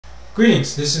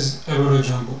Greetings, this is Erodo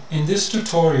Jumbo. In this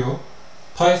tutorial,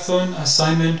 Python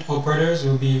assignment operators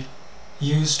will be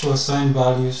used to assign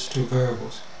values to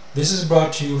variables. This is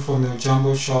brought to you from the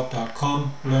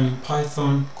jumboshop.com Learning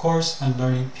Python course and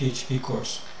Learning PHP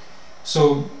course.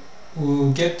 So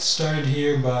we'll get started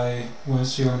here by,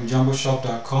 once you're on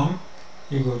jumboshop.com,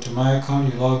 you go to my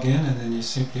account, you log in, and then you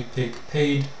simply pick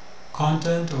paid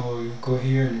content, or you go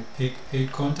here and you pick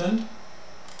paid content.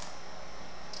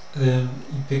 Then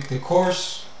you pick the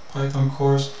course, Python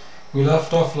course. We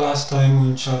left off last time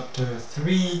on chapter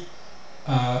 3,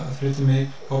 arithmetic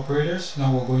operators.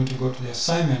 Now we're going to go to the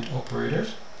assignment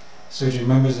operators, so it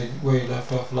remembers where you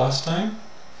left off last time.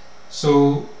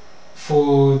 So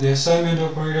for the assignment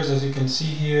operators, as you can see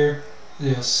here,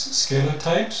 there are scalar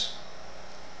types,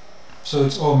 so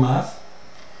it's all math.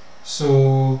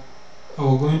 So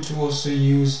we're going to also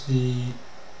use the,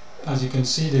 as you can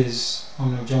see, there's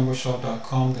on the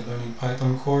jumboshop.com, the Learning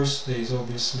Python course, there is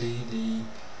obviously the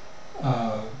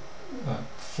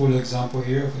full example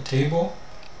here of a table,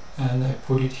 and I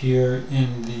put it here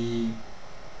in the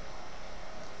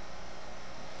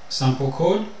sample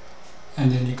code,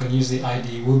 and then you can use the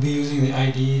IDE. We'll be using the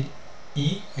IDE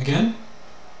again.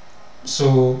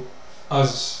 So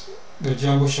as the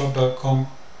jumboshop.com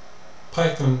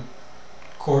Python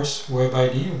course web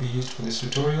IDE will be used for this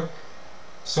tutorial.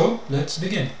 So let's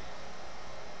begin.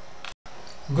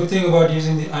 The good thing about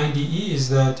using the IDE is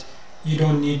that you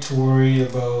don't need to worry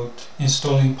about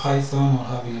installing Python or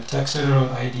having a text editor on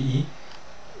IDE.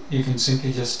 You can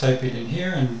simply just type it in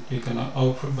here, and you can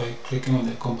output by clicking on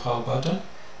the compile button.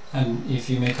 And if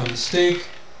you make a mistake,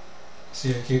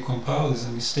 see, okay, compile, there's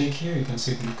a mistake here, you can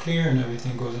simply clear and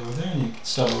everything goes over there, and you can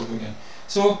start over again.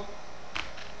 So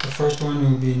the first one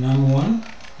will be num1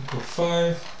 equal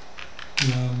 5,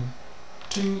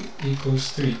 num2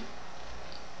 equals 3.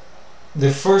 The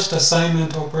first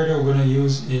assignment operator we're going to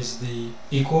use is the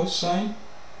equals sign.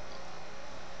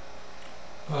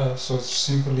 So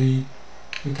simply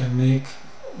we can make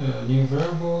a new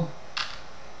variable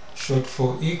short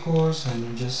for equals, and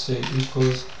you just say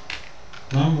equals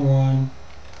num1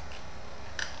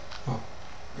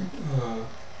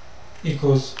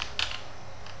 equals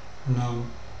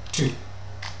num2.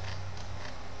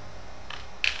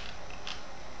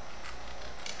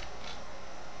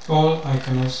 Or I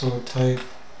can also type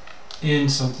in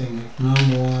something like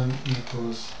num1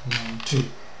 equals num2.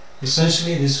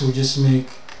 Essentially, this will just make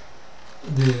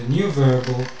the new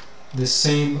variable the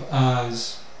same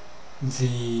as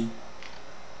the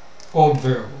old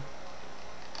variable.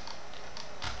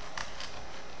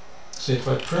 So if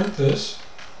I print this,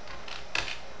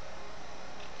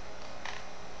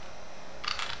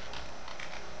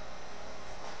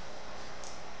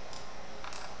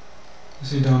 you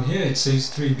see down here it says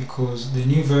 3 because the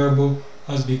new variable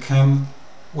has become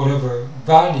whatever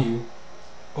value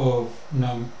of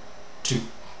num2.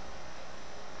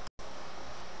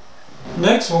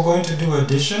 Next, we're going to do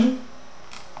addition.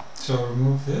 So I'll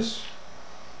remove this.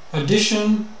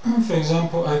 Addition, for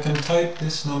example, I can type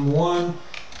this num1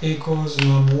 equals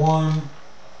num1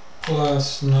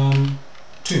 plus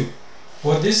num2.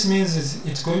 What this means is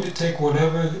it's going to take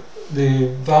whatever the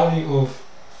value of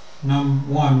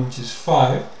num1, which is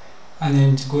 5, and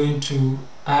then it's going to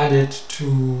add it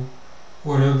to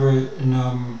whatever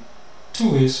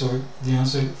num2 is, so the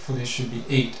answer for this should be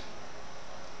 8.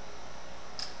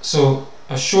 So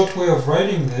a short way of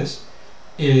writing this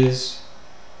is,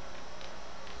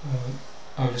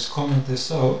 I'll just comment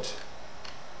this out.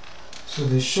 So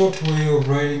the short way of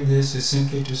writing this is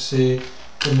simply to say,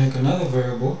 to make another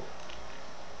variable.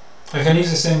 I can use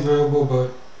the same variable,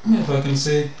 but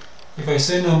if I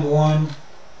say num1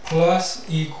 plus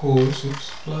equals,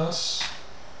 plus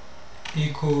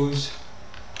equals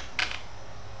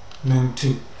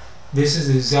num2. This is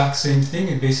the exact same thing.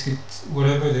 It basically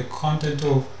whatever the content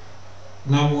of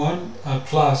num1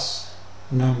 plus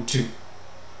num2.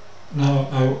 Now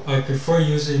I prefer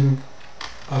using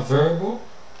a variable,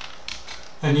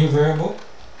 a new variable.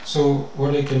 So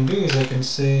what I can do is I can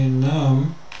say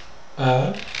num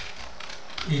add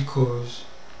equals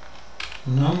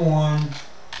num1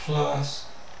 plus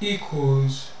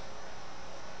equals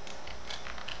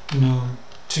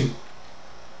num2.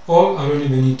 Or I don't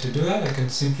even need to do that. I can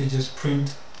simply just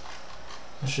print.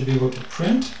 I should be able to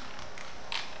print,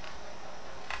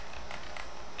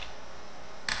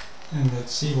 and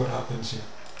let's see what happens here.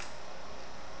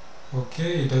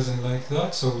 Okay, it doesn't like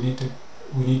that, so we need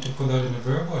to put that in a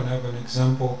variable, and I have an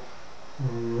example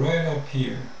right up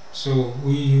here. So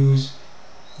we use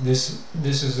this.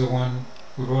 This is the one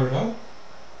we wrote it out.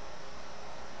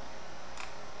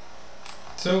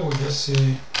 So we'll just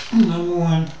say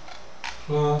num1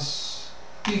 plus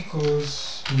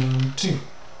equals num2.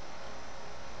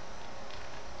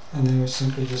 And then we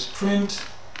simply just print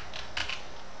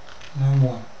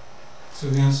num1. So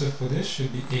the answer for this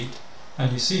should be 8.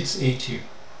 And you see it's 8 here.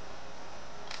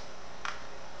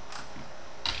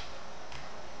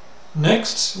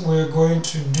 Next, we're going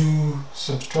to do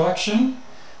subtraction.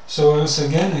 So once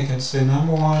again, I can say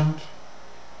num1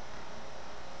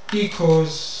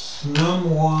 equals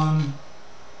num1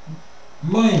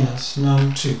 minus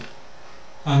num2.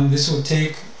 And this will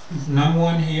take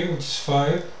num1 here, which is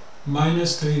 5,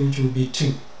 minus 3, which will be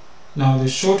 2. Now the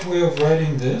short way of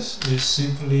writing this is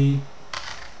simply,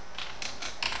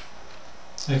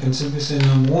 I can simply say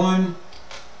num1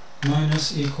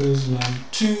 minus equals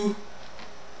num2.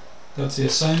 That's the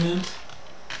assignment.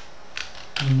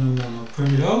 And num1, I'll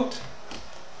print it out.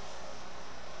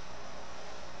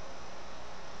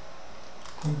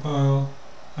 Compile,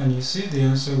 and you see the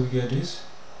answer we get is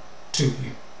 2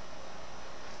 here.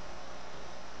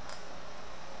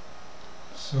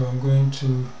 So I'm going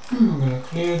to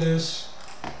clear this.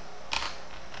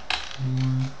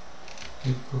 1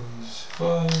 equals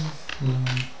 5, 9,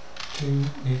 2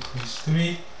 equals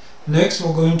 3. Next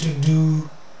we're going to do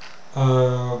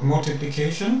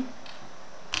multiplication.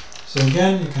 So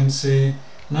again, you can say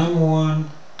num1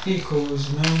 equals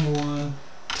num1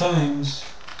 times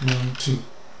num2.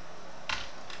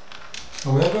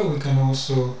 However, we can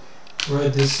also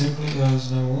write this simply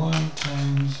as num1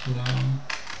 times num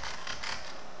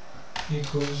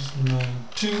equals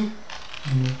num2,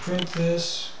 and we print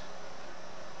this.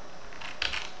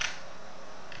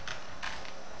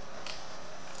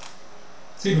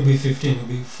 So it will be 15. It will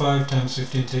be 5 times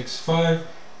 15 takes 5.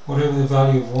 Whatever the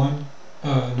value of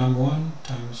num1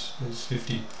 times is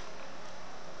 15.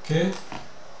 Okay.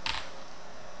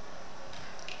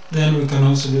 Then we can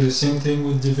also do the same thing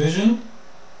with division.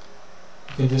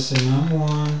 You can just say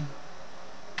num1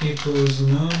 equals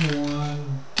num1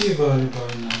 divided by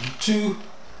num2,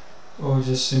 or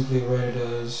just simply write it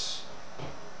as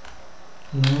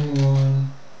num1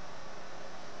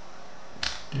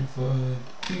 divide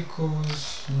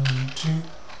equals num2,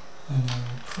 and then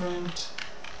we print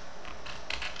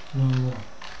num1.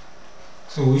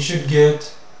 So we should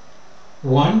get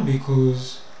 1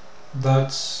 because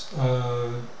that's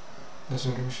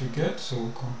what we should get. So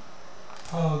we'll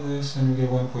compile this and we get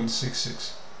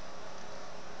 1.66.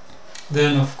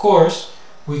 Then of course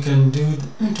we can do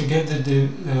to get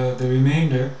the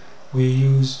remainder, we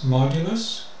use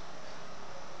modulus.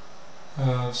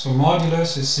 So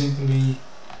modulus is simply,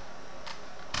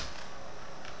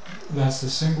 that's the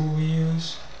symbol we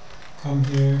use. Come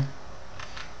here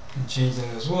and change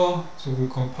that as well. So we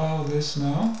compile this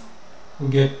now. We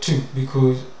get 2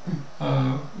 because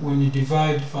when you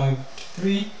divide 5 to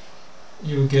 3,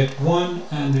 you get 1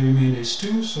 and the remainder is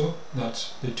 2. So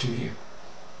that's the 2 here.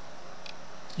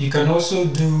 You can also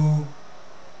do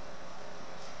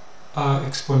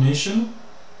explanation.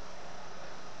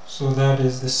 So that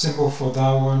is the symbol for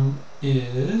that one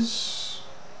is,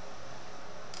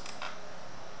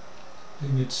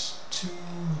 maybe it's 2.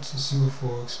 What's the symbol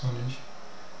for explanation?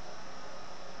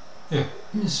 Yeah,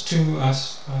 it's 2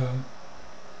 as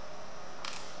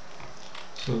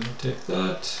so we take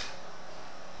that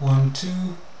 1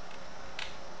 2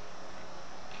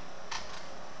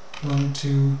 1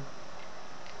 2,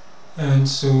 and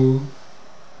so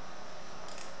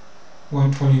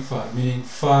 125, meaning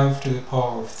 5 to the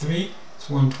power of 3, it's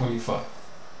 125.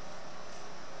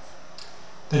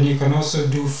 Then you can also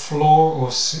do floor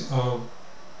or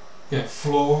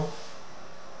floor.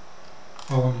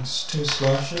 It's 2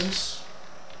 slashes.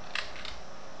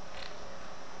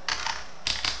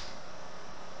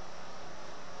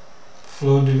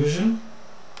 Floor division.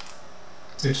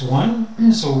 It's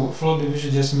 1. So floor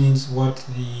division just means what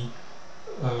the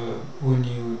when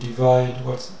you divide,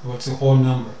 what's the whole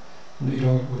number. We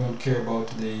don't care about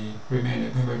the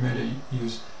remainder. Remember,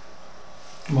 use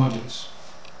modulus.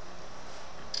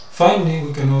 Finally,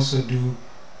 we can also do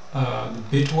the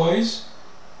bitwise,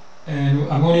 and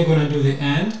I'm only going to do the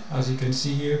and. As you can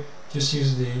see here, just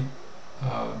use the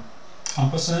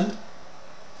ampersand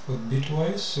for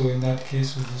bitwise. So in that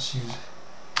case, we just use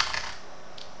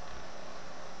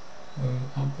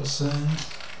ampersand.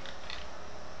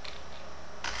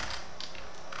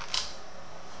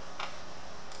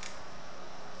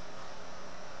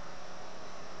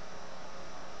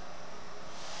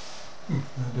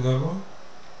 Do that one.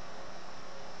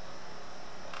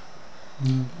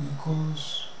 And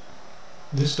equals.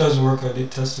 This does work. I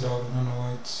did test it out. I don't know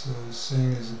why it's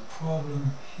saying there's a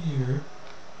problem here.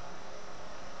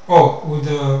 Oh, with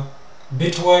the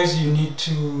bitwise, you need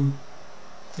to.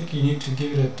 I think you need to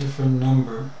give it a different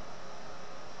number.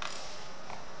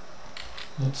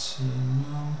 let's see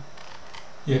now.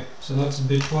 Yeah, so that's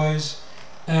bitwise.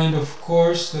 And of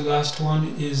course the last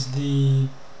one is the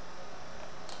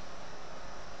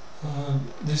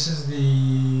this is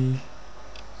the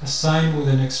assign with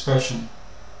an expression.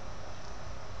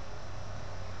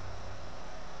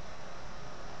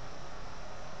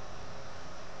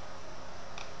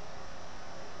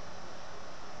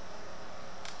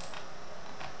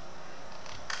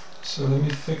 So let me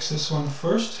fix this one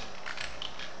first.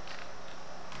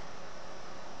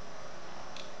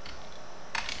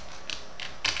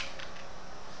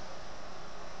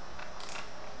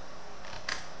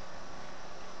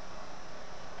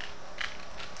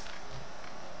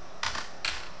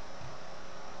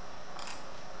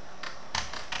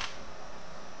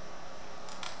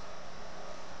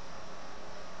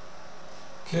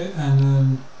 Okay, and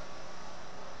then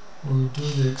we'll do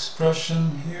the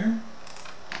expression here.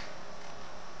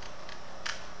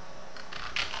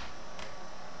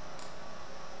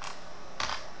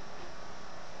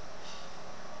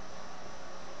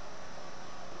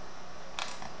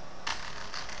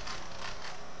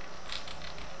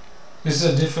 This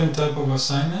is a different type of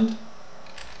assignment.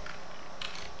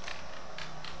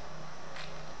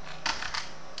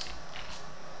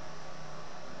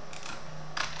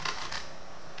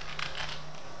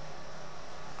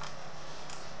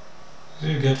 So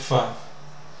you get 5.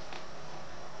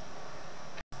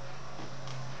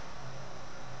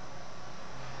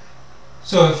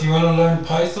 So if you want to learn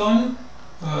Python,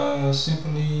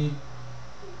 simply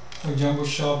go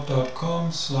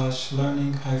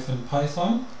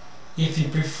jamboshop.com/learning-python. If you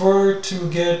prefer to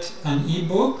get an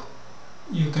ebook,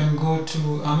 you can go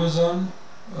to Amazon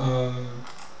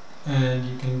and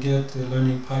you can get the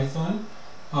Learning Python.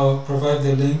 I'll provide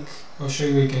the link. I'll show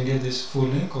you where you can get this full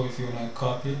link, or if you want to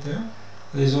copy it there.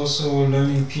 There's also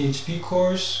Learning PHP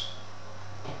Course.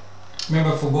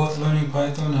 Remember, for both Learning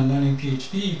Python and Learning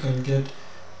PHP, you can get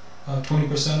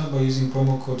 20% off by using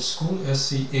promo code SCHOOL,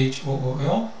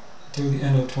 SCHOOL, till the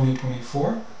end of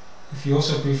 2024. If you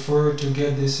also prefer to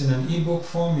get this in an ebook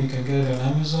form, you can get it on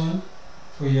Amazon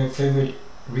for your favorite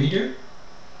reader.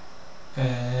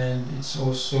 And it's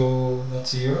also,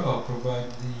 that's here, I'll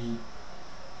provide the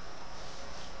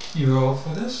URL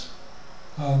for this.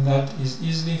 That is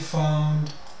easily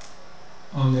found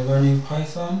on the Learning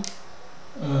Python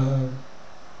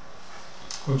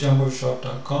for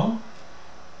jamboshop.com.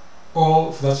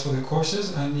 All that's for the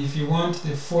courses. And if you want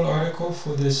the full article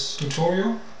for this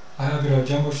tutorial, I have it at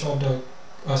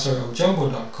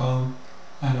jambo.com,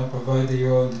 and I'll provide the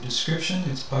URL in the description.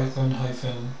 It's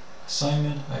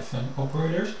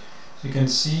Python-assignment-operators. So you can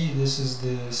see this is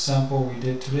the sample we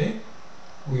did today.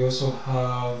 We also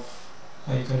have,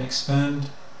 you can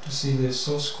expand to see the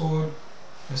source code.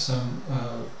 There's some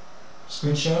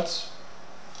screenshots.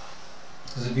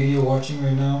 There's a video watching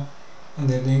right now, and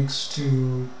the links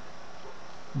to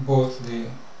both the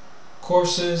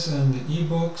courses and the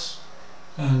ebooks,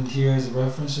 and here's the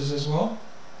references as well.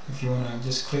 If you want to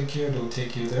just click here, it'll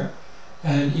take you there.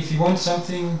 And if you want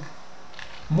something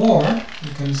more,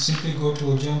 you can simply go to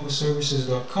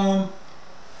jamboservices.com.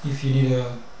 If you need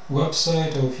a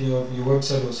website, or if your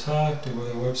website was hacked, or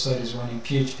the website is running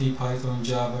PHP, Python,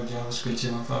 Java, JavaScript,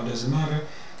 HTML5, doesn't matter,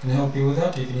 can help you with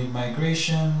that. If you need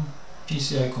migration,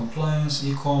 PCI compliance,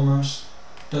 e-commerce,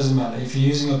 doesn't matter. If you're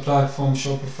using a platform,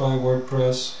 Shopify,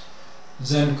 WordPress,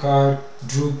 Zencard,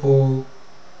 Drupal,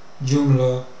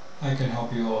 Joomla, I can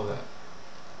help you with all that.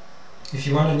 If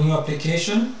you want a new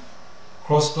application,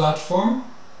 cross-platform,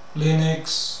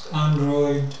 Linux,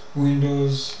 Android,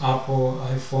 Windows, Apple,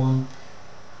 iPhone,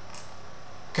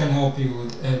 can help you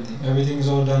with everything. Everything is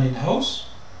all done in-house.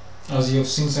 As you have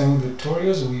seen some of the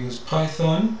tutorials, we use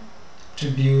Python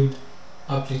to build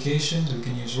applications. We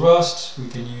can use Rust, we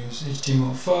can use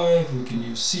HTML5, we can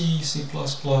use C, C++,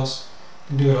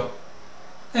 and do it all.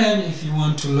 And if you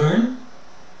want to learn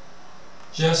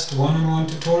just one-on-one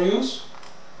tutorials,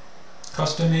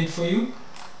 custom made for you,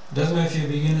 doesn't matter if you're a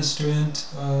beginner, student,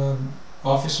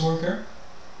 office worker,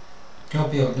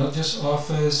 help you out. Not just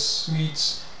Office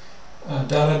suites,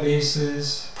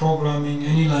 databases, programming,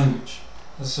 any language.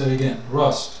 Let's say it again: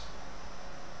 Rust,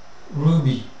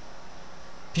 Ruby,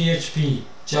 PHP,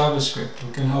 JavaScript.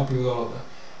 We can help you with all of that.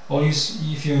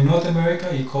 If you're in North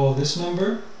America, you call this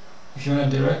number. If you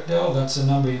want a direct dial, that's the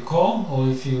number you call. Or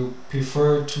if you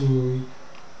prefer to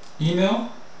email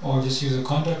or just use a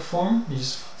contact form, you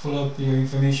just fill up your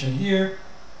information here,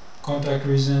 contact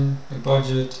reason, the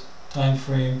budget, time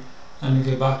frame, and we'll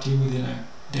get back to you within a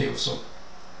day or so.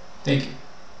 Thank you.